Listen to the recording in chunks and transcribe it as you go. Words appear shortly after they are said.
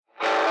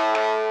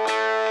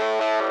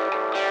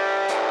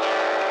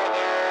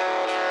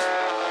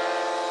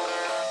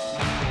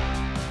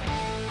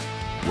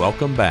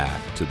Welcome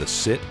back to the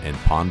Sit and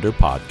Ponder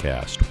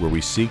podcast, where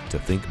we seek to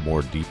think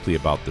more deeply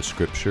about the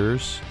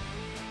Scriptures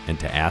and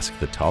to ask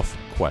the tough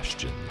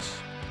questions.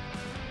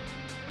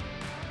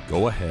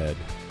 Go ahead,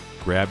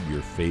 grab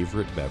your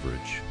favorite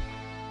beverage,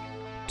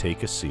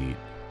 take a seat,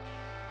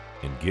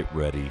 and get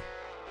ready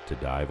to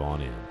dive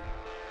on in.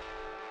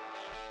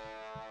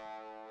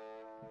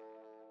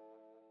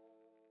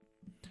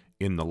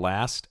 In the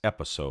last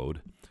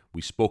episode,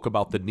 we spoke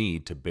about the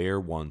need to bear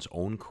one's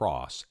own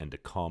cross and to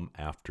come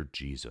after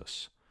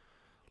Jesus.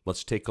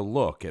 Let's take a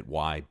look at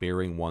why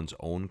bearing one's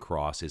own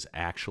cross is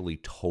actually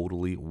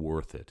totally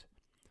worth it.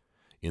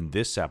 In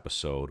this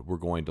episode, we're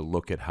going to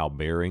look at how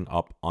bearing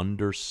up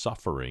under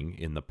suffering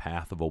in the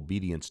path of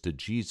obedience to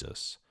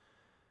Jesus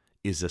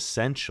is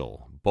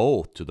essential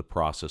both to the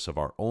process of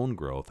our own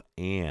growth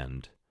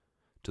and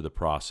to the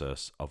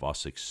process of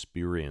us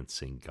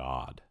experiencing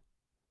God.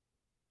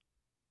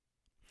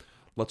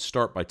 Let's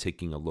start by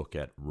taking a look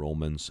at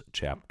Romans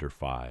chapter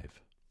 5,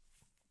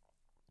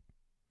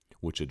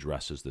 which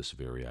addresses this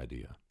very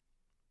idea.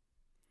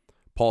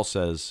 Paul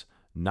says,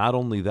 "Not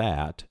only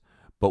that,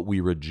 but we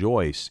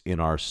rejoice in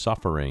our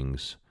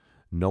sufferings,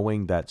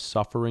 knowing that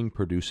suffering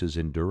produces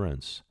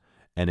endurance,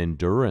 and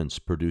endurance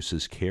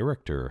produces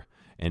character,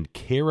 and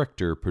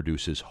character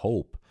produces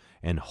hope,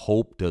 and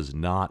hope does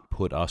not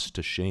put us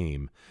to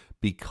shame,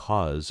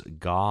 because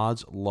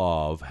God's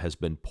love has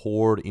been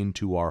poured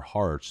into our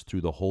hearts through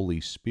the Holy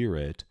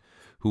Spirit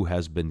who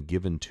has been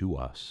given to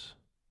us."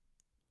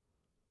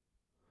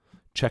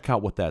 Check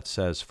out what that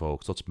says,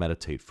 folks. Let's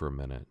meditate for a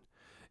minute.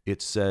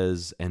 It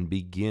says and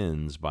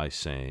begins by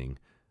saying,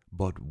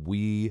 "But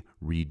we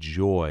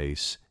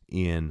rejoice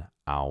in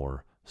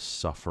our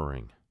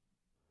suffering."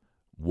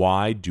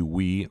 Why do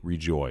we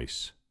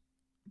rejoice?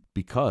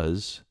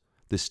 Because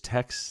this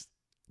text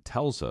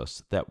tells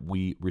us that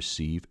we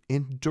receive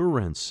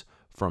endurance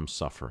from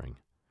suffering.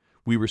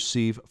 We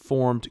receive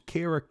formed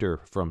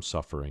character from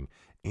suffering,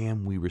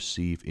 and we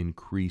receive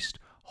increased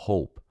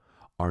hope.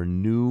 Our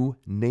new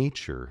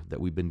nature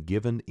that we've been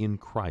given in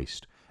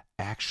Christ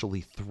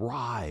actually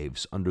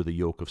thrives under the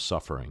yoke of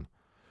suffering,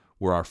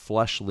 where our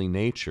fleshly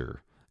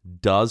nature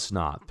does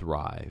not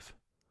thrive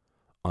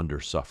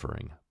under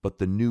suffering, but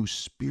the new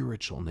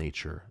spiritual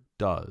nature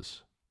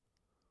does.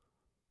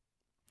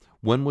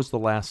 When was the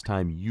last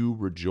time you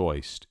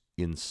rejoiced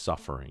in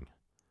suffering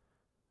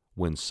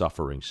when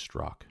suffering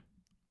struck?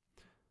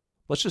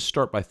 Let's just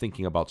start by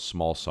thinking about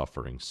small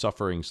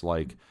sufferings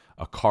like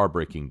a car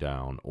breaking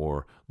down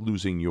or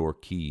losing your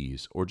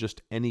keys or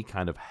just any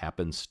kind of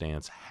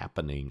happenstance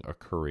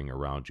occurring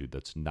around you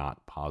that's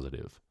not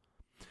positive.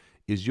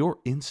 Is your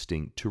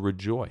instinct to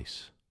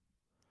rejoice?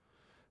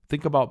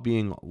 Think about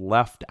being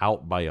left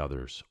out by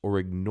others or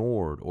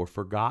ignored or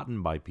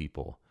forgotten by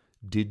people.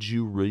 Did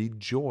you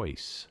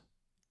rejoice?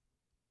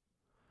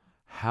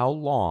 How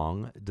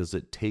long does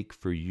it take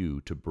for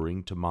you to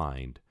bring to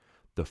mind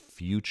the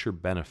future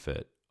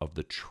benefit of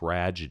the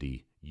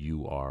tragedy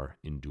you are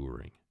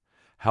enduring?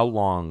 How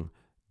long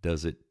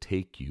does it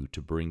take you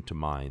to bring to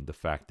mind the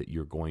fact that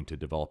you're going to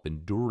develop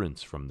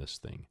endurance from this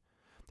thing,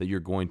 that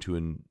you're going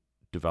to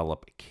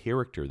develop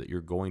character, that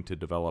you're going to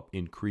develop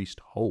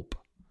increased hope?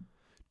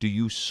 Do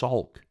you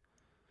sulk?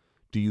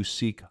 Do you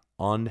seek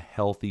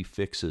unhealthy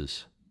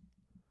fixes?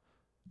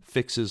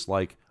 Fixes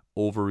like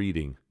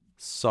overeating,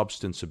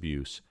 substance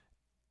abuse,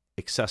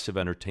 excessive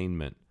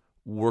entertainment,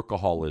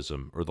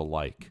 workaholism, or the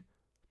like,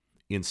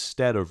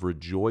 instead of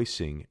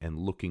rejoicing and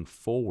looking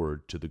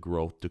forward to the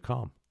growth to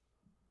come?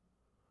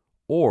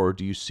 Or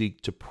do you seek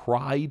to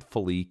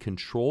pridefully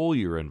control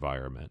your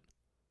environment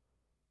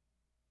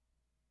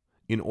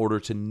in order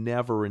to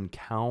never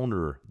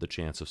encounter the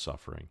chance of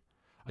suffering?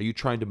 Are you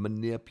trying to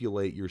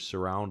manipulate your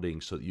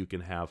surroundings so that you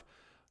can have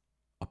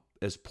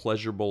as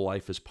pleasurable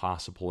life as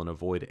possible and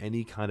avoid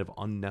any kind of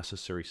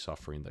unnecessary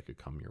suffering that could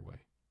come your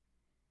way?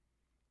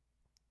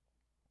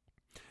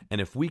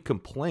 And if we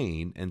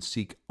complain and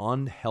seek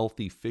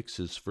unhealthy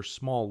fixes for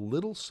small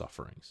little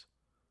sufferings,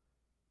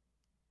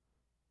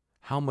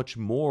 how much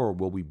more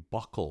will we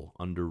buckle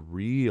under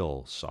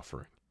real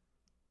suffering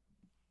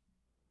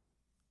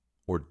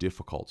or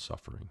difficult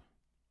suffering?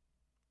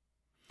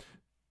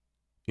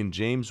 In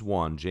James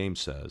 1, James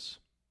says,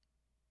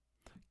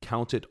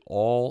 "Count it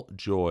all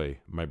joy,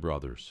 my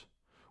brothers,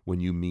 when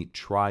you meet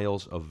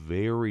trials of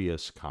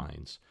various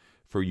kinds,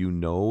 for you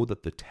know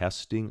that the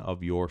testing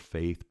of your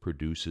faith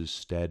produces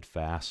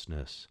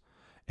steadfastness.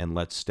 And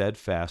let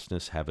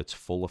steadfastness have its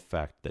full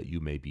effect, that you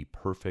may be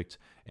perfect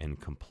and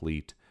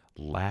complete,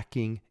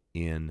 lacking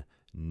in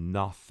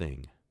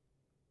nothing."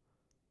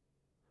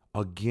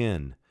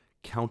 Again,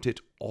 count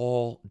it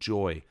all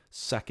joy.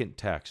 Second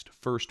text,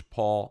 first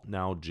Paul,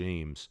 now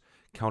James.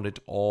 Count it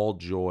all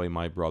joy,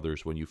 my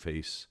brothers, when you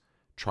face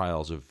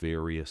trials of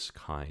various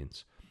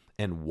kinds.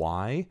 And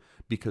why?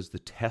 Because the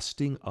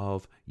testing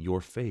of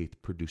your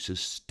faith produces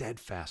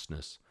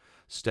steadfastness.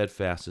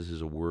 Steadfastness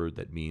is a word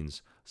that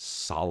means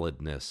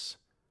solidness,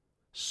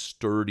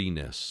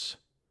 sturdiness,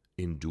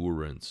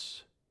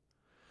 endurance.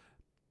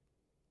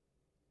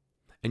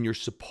 And you're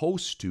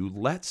supposed to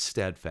let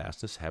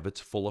steadfastness have its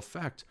full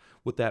effect.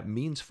 What that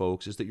means,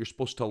 folks, is that you're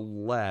supposed to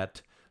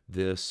let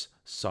this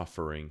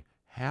suffering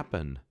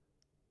happen.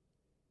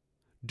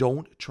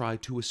 Don't try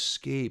to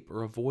escape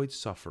or avoid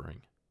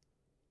suffering.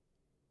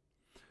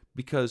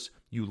 Because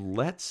you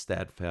let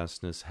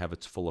steadfastness have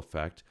its full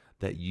effect,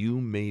 that you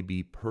may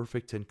be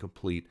perfect and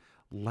complete,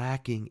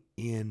 lacking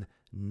in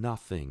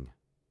nothing.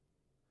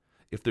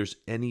 If there's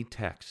any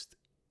text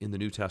in the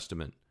New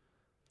Testament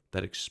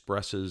that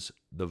expresses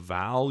the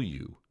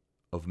value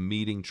of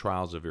meeting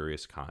trials of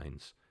various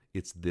kinds,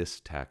 it's this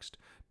text,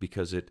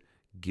 because it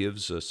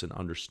gives us an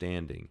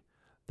understanding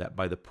that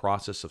by the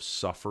process of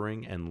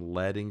suffering and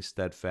letting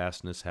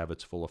steadfastness have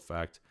its full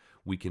effect,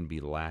 we can be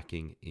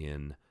lacking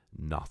in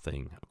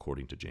nothing,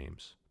 according to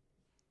James.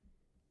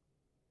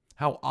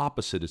 How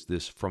opposite is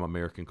this from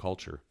American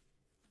culture?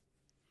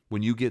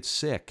 When you get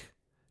sick,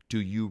 do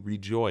you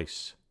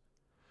rejoice?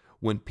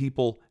 When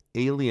people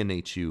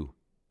alienate you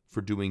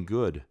for doing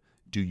good,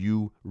 do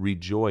you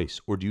rejoice?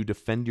 Or do you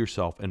defend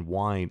yourself and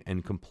whine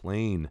and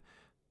complain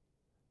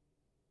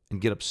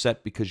and get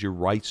upset because your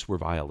rights were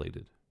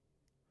violated?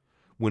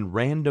 When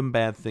random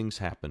bad things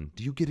happen,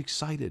 do you get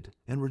excited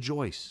and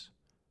rejoice?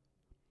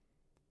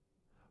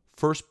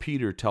 1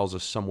 Peter tells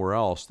us somewhere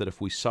else that if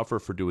we suffer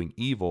for doing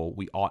evil,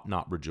 we ought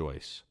not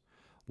rejoice.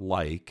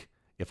 Like,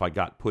 if I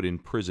got put in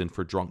prison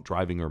for drunk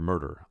driving or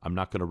murder, I'm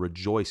not going to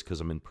rejoice because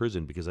I'm in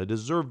prison because I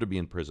deserve to be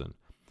in prison.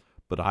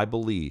 But I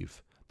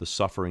believe the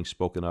suffering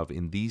spoken of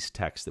in these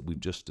texts that we've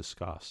just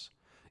discussed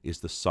is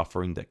the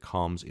suffering that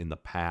comes in the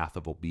path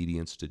of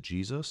obedience to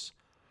Jesus,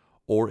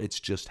 or it's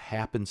just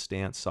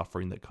happenstance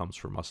suffering that comes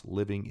from us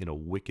living in a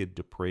wicked,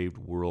 depraved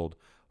world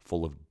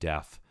full of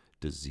death,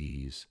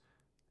 disease,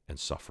 and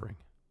suffering.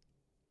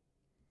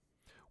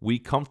 We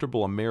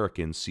comfortable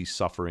Americans see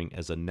suffering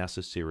as a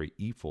necessary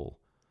evil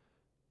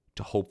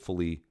to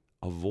hopefully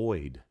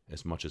avoid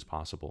as much as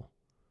possible.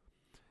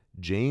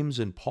 James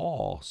and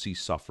Paul see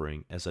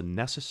suffering as a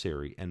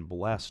necessary and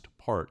blessed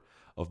part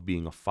of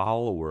being a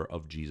follower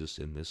of Jesus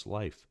in this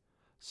life.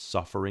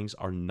 Sufferings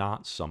are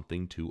not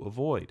something to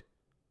avoid.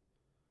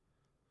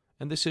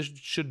 And this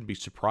shouldn't be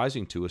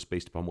surprising to us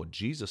based upon what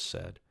Jesus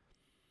said,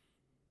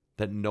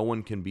 that no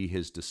one can be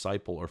his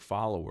disciple or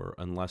follower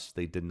unless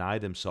they deny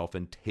themselves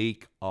and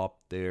take up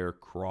their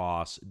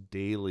cross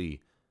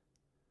daily.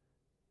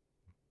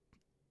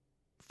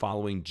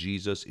 Following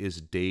Jesus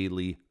is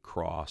daily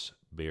cross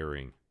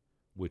bearing,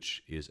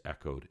 which is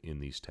echoed in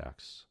these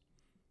texts.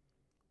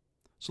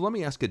 So let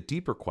me ask a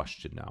deeper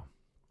question now.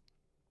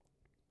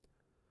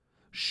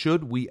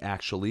 Should we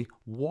actually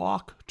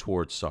walk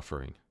towards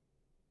suffering?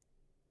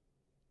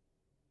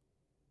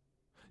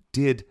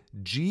 Did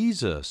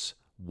Jesus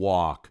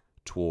walk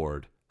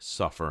toward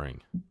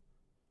suffering?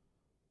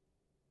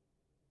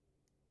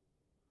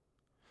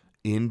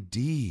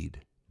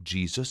 Indeed,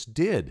 Jesus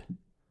did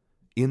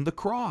in the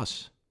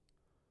cross.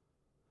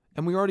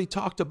 And we already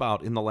talked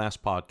about in the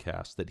last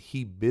podcast that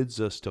he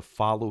bids us to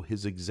follow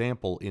his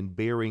example in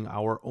bearing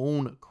our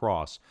own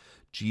cross.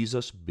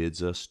 Jesus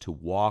bids us to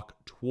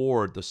walk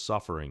toward the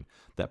suffering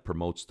that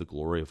promotes the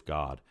glory of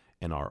God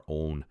and our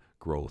own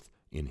growth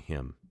in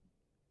him.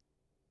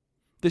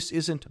 This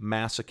isn't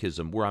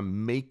masochism where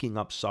I'm making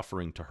up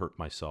suffering to hurt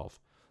myself.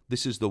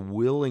 This is the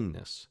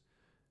willingness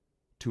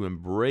to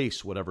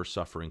embrace whatever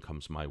suffering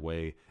comes my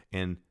way,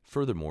 and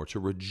furthermore, to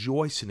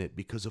rejoice in it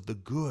because of the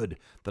good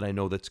that I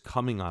know that's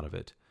coming out of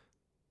it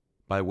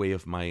by way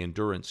of my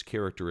endurance,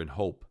 character, and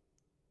hope,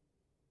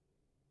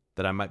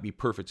 that I might be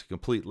perfect and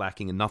complete,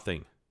 lacking in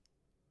nothing.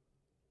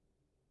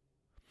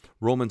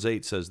 Romans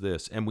 8 says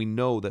this, and we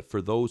know that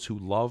for those who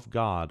love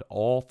God,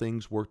 all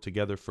things work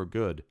together for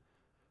good,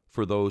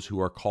 for those who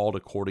are called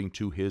according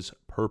to his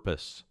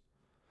purpose.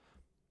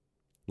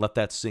 Let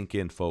that sink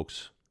in,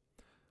 folks.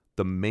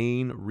 The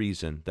main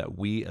reason that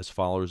we as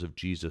followers of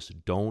Jesus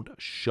don't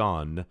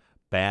shun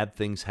bad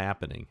things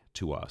happening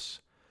to us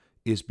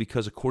is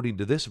because, according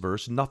to this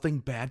verse, nothing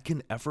bad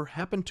can ever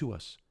happen to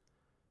us.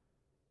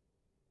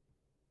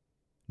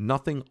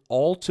 Nothing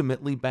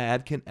ultimately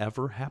bad can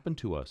ever happen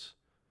to us.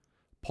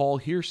 Paul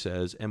here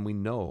says, and we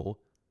know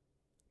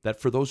that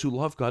for those who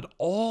love God,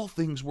 all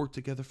things work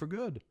together for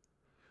good.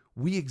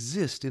 We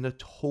exist in a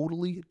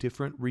totally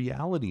different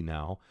reality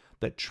now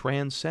that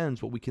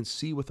transcends what we can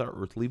see with our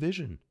earthly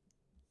vision.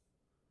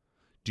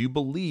 Do you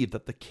believe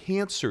that the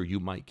cancer you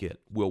might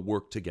get will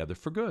work together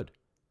for good?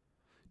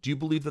 Do you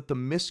believe that the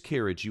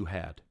miscarriage you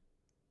had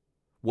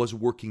was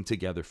working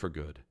together for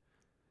good?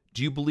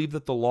 Do you believe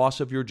that the loss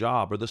of your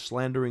job or the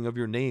slandering of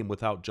your name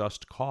without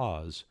just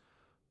cause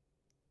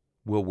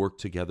will work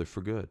together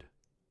for good?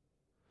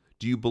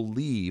 Do you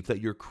believe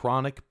that your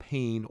chronic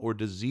pain or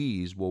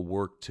disease will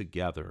work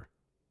together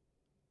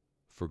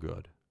for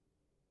good?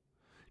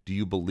 Do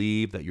you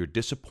believe that your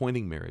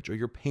disappointing marriage or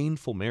your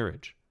painful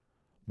marriage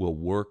will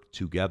work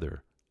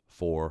together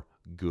for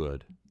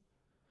good?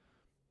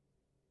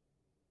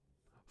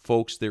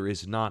 Folks, there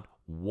is not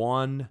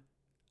 1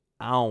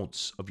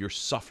 ounce of your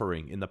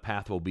suffering in the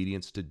path of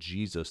obedience to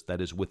Jesus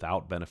that is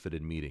without benefit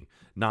in meeting.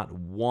 Not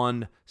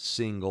 1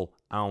 single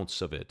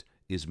ounce of it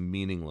is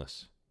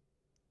meaningless.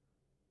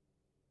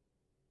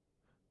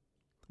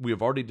 We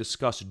have already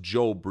discussed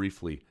Job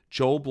briefly.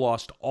 Job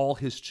lost all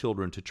his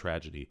children to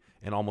tragedy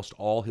and almost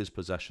all his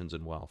possessions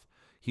and wealth.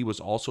 He was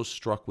also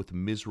struck with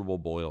miserable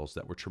boils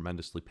that were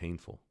tremendously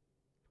painful.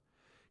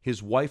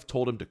 His wife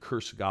told him to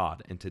curse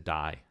God and to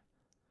die.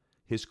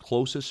 His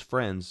closest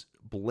friends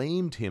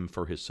blamed him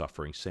for his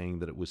suffering, saying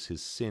that it was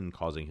his sin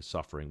causing his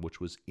suffering, which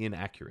was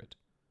inaccurate.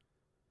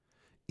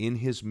 In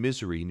his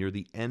misery, near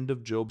the end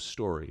of Job's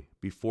story,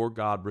 before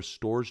God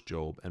restores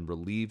Job and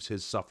relieves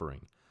his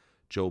suffering,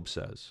 Job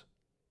says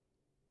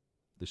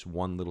this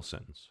one little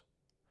sentence: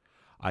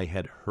 I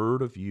had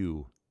heard of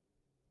you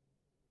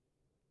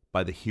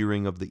by the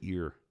hearing of the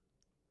ear,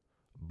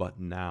 but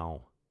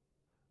now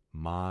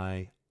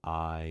my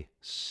eye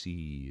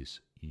sees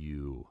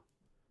you.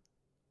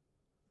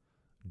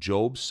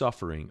 Job's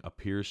suffering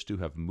appears to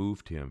have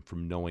moved him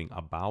from knowing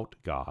about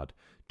God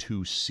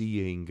to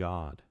seeing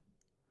God.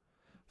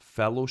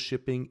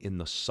 Fellowshipping in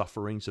the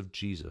sufferings of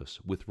Jesus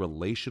with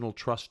relational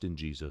trust in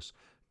Jesus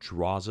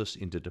draws us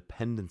into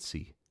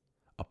dependency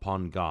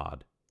upon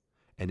God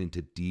and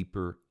into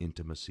deeper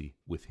intimacy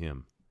with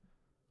Him.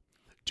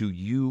 Do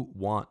you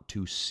want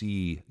to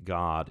see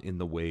God in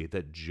the way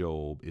that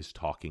Job is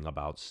talking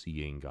about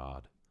seeing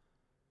God?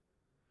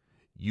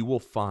 You will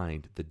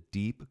find the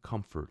deep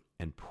comfort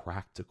and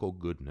practical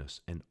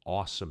goodness and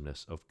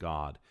awesomeness of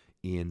God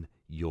in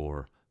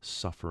your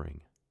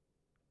suffering.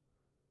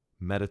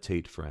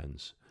 Meditate,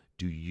 friends.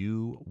 Do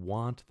you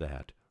want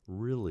that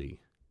really?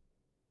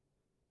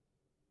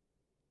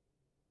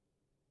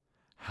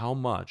 How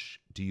much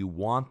do you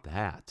want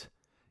that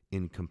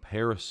in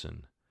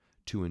comparison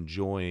to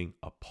enjoying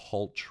a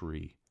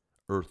paltry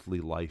earthly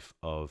life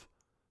of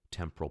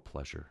temporal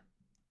pleasure?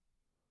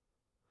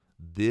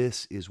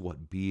 This is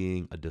what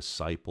being a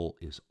disciple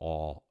is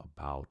all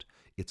about.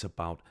 It's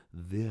about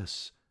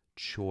this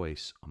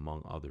choice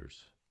among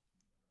others.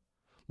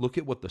 Look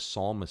at what the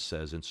psalmist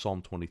says in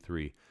Psalm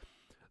 23.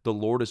 The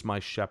Lord is my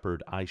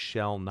shepherd, I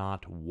shall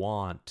not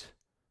want.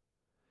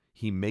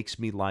 He makes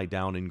me lie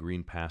down in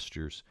green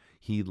pastures.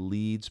 He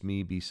leads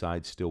me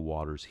beside still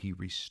waters. He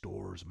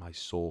restores my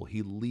soul.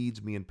 He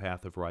leads me in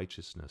path of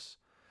righteousness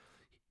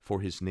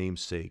for his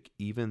name's sake,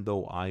 even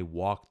though I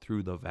walk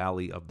through the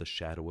valley of the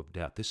shadow of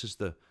death. This is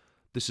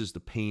the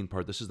pain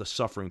part. This is the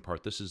suffering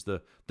part. This is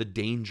the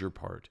danger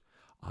part.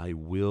 I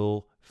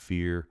will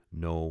fear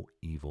no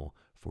evil,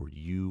 for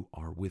you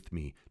are with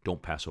me.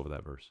 Don't pass over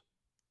that verse.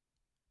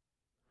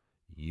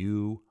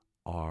 You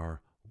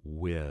are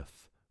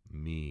with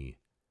me.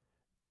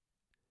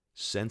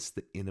 Sense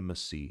the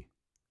intimacy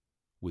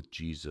with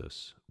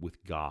Jesus,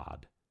 with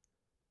God,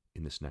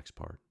 in this next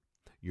part.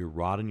 Your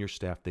rod and your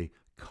staff, they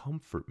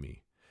comfort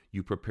me.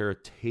 You prepare a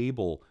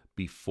table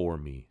before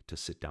me to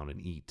sit down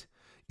and eat.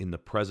 In the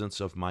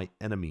presence of my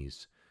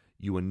enemies,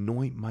 you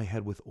anoint my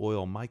head with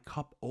oil. My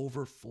cup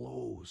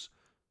overflows.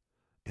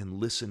 And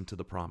listen to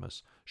the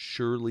promise.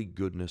 Surely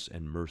goodness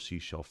and mercy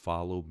shall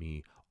follow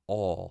me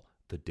all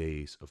the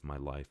days of my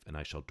life, and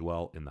I shall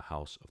dwell in the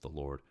house of the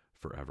Lord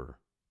forever.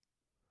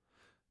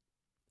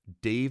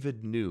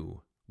 David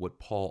knew what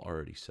Paul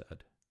already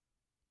said.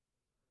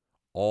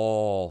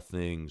 All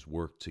things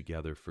work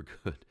together for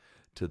good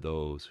to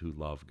those who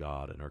love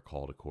God and are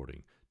called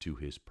according to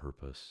his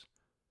purpose.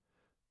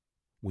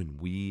 When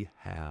we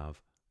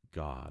have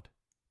God,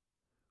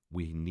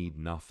 we need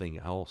nothing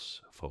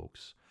else,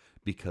 folks,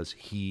 because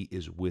he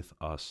is with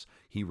us.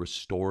 He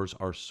restores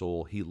our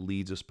soul. He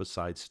leads us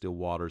beside still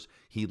waters.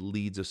 He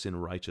leads us in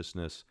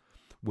righteousness.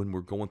 When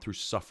we're going through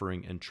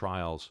suffering and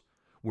trials,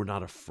 we're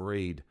not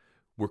afraid.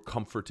 We're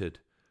comforted.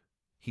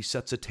 He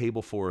sets a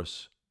table for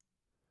us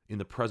in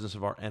the presence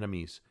of our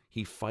enemies.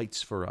 He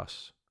fights for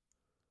us.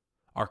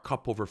 Our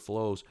cup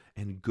overflows,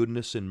 and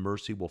goodness and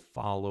mercy will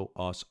follow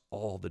us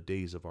all the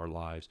days of our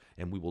lives,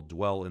 and we will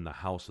dwell in the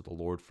house of the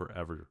Lord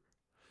forever.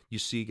 You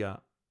see,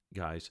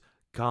 guys,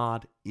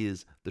 God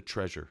is the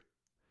treasure.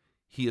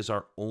 He is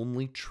our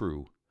only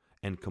true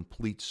and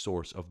complete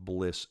source of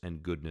bliss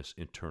and goodness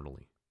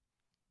eternally.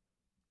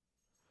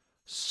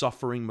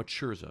 Suffering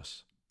matures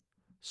us.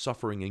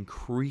 Suffering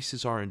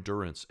increases our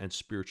endurance and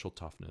spiritual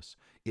toughness.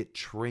 It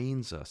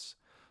trains us.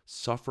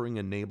 Suffering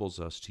enables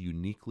us to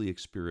uniquely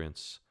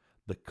experience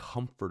the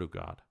comfort of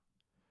God,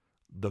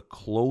 the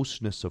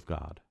closeness of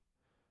God,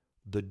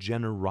 the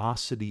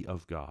generosity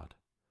of God,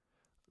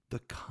 the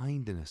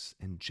kindness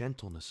and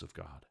gentleness of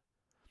God.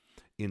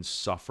 In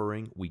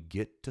suffering, we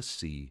get to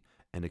see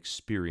and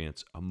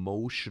experience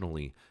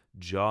emotionally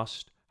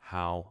just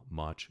how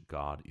much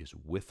God is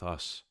with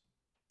us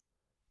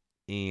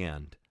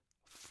and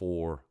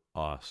for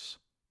us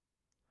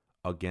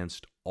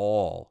against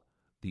all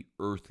the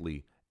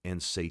earthly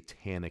and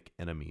satanic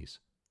enemies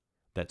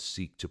that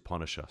seek to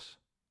punish us.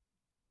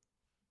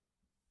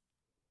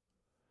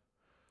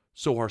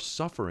 So our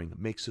suffering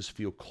makes us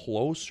feel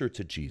closer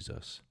to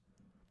Jesus,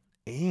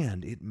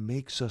 and it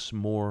makes us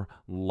more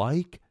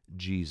like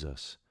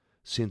Jesus,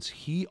 since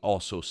he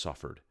also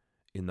suffered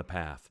in the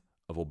path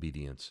of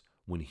obedience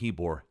when he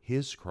bore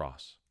his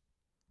cross.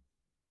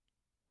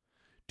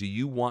 Do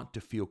you want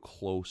to feel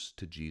close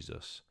to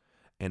Jesus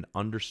and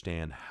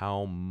understand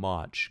how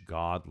much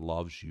God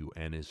loves you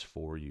and is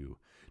for you?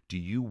 Do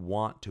you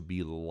want to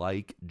be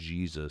like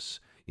Jesus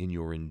in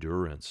your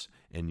endurance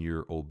and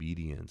your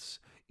obedience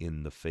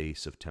in the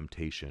face of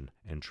temptation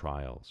and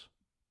trials?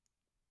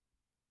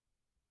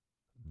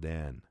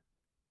 Then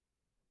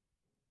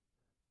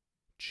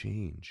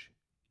change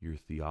your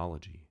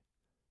theology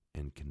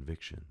and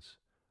convictions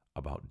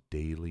about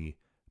daily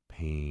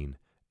pain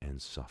and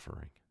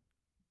suffering.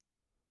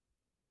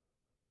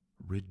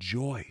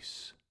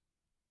 Rejoice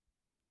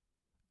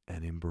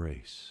and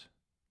embrace.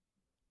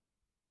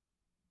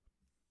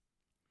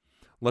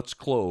 Let's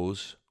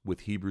close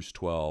with Hebrews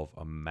 12,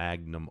 a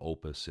magnum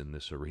opus in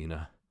this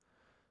arena.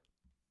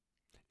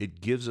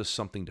 It gives us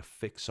something to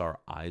fix our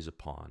eyes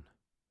upon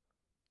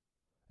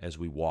as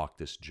we walk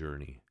this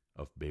journey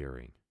of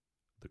bearing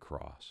the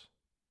cross.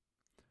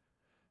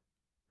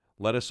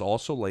 Let us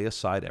also lay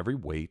aside every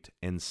weight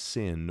and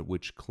sin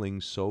which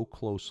clings so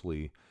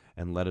closely,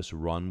 and let us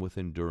run with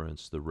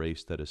endurance the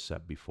race that is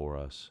set before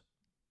us.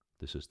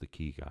 This is the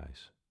key,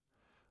 guys.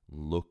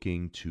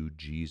 Looking to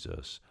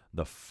Jesus,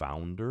 the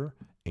founder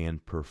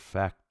and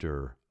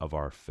perfecter of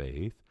our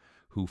faith,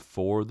 who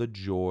for the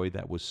joy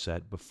that was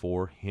set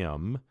before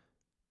him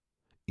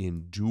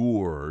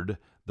endured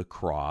the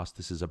cross.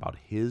 This is about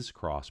his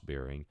cross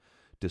bearing,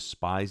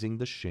 despising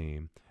the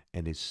shame,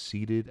 and is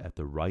seated at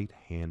the right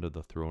hand of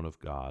the throne of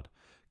God.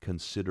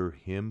 Consider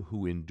him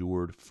who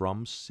endured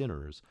from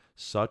sinners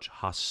such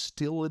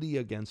hostility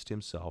against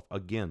himself.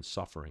 Again,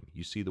 suffering.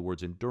 You see the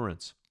words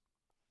endurance,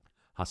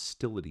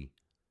 hostility,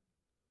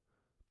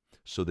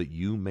 so that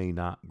you may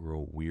not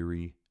grow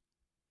weary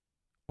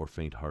or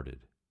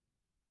faint-hearted.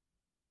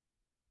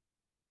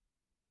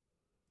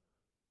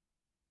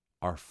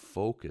 Our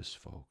focus,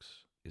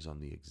 folks, is on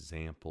the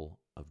example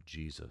of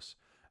Jesus.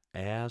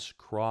 As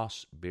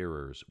cross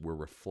bearers, we're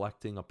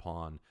reflecting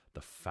upon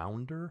the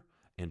founder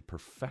and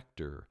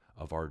perfecter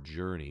of our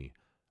journey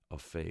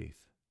of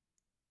faith.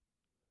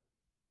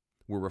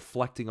 We're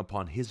reflecting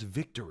upon his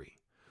victory.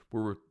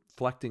 We're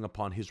reflecting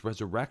upon his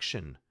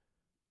resurrection.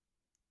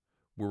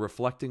 We're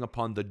reflecting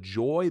upon the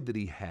joy that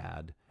he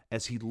had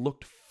as he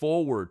looked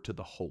forward to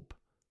the hope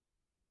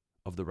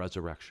of the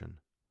resurrection.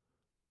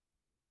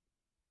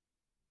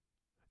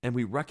 And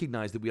we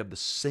recognize that we have the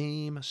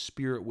same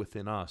Spirit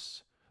within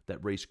us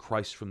that raised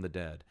Christ from the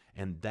dead.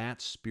 And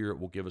that Spirit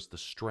will give us the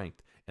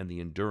strength and the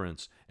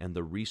endurance and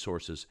the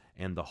resources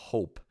and the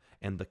hope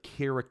and the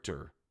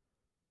character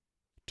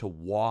to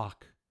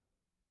walk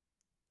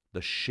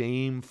the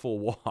shameful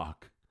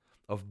walk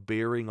of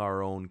bearing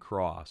our own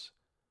cross,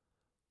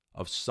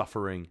 of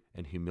suffering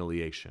and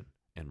humiliation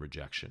and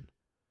rejection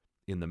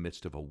in the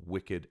midst of a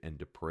wicked and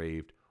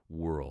depraved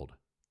world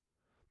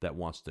that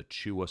wants to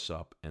chew us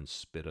up and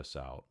spit us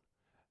out.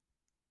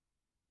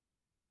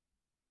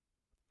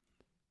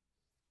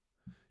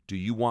 Do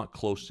you want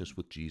closeness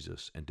with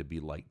Jesus and to be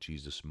like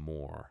Jesus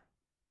more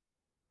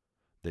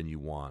than you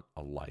want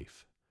a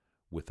life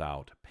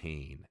without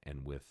pain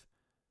and with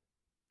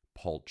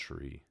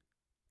paltry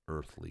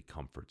earthly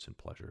comforts and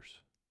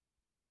pleasures?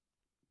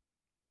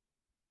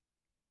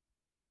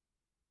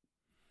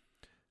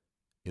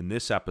 In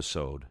this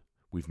episode,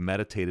 we've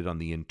meditated on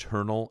the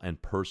internal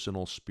and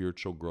personal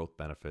spiritual growth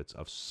benefits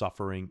of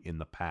suffering in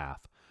the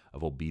path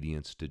of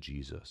obedience to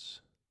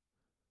Jesus.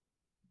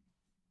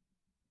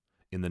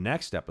 In the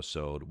next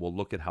episode, we'll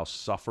look at how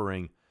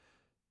suffering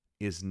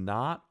is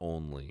not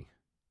only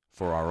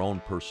for our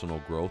own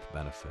personal growth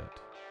benefit,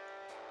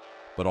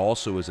 but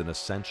also is an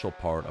essential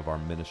part of our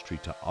ministry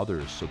to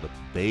others so that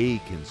they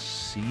can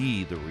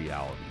see the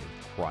reality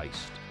of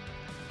Christ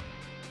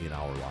in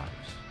our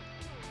lives.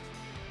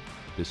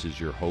 This is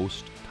your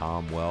host,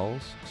 Tom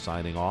Wells,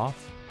 signing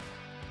off.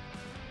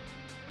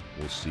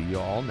 We'll see you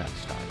all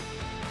next time.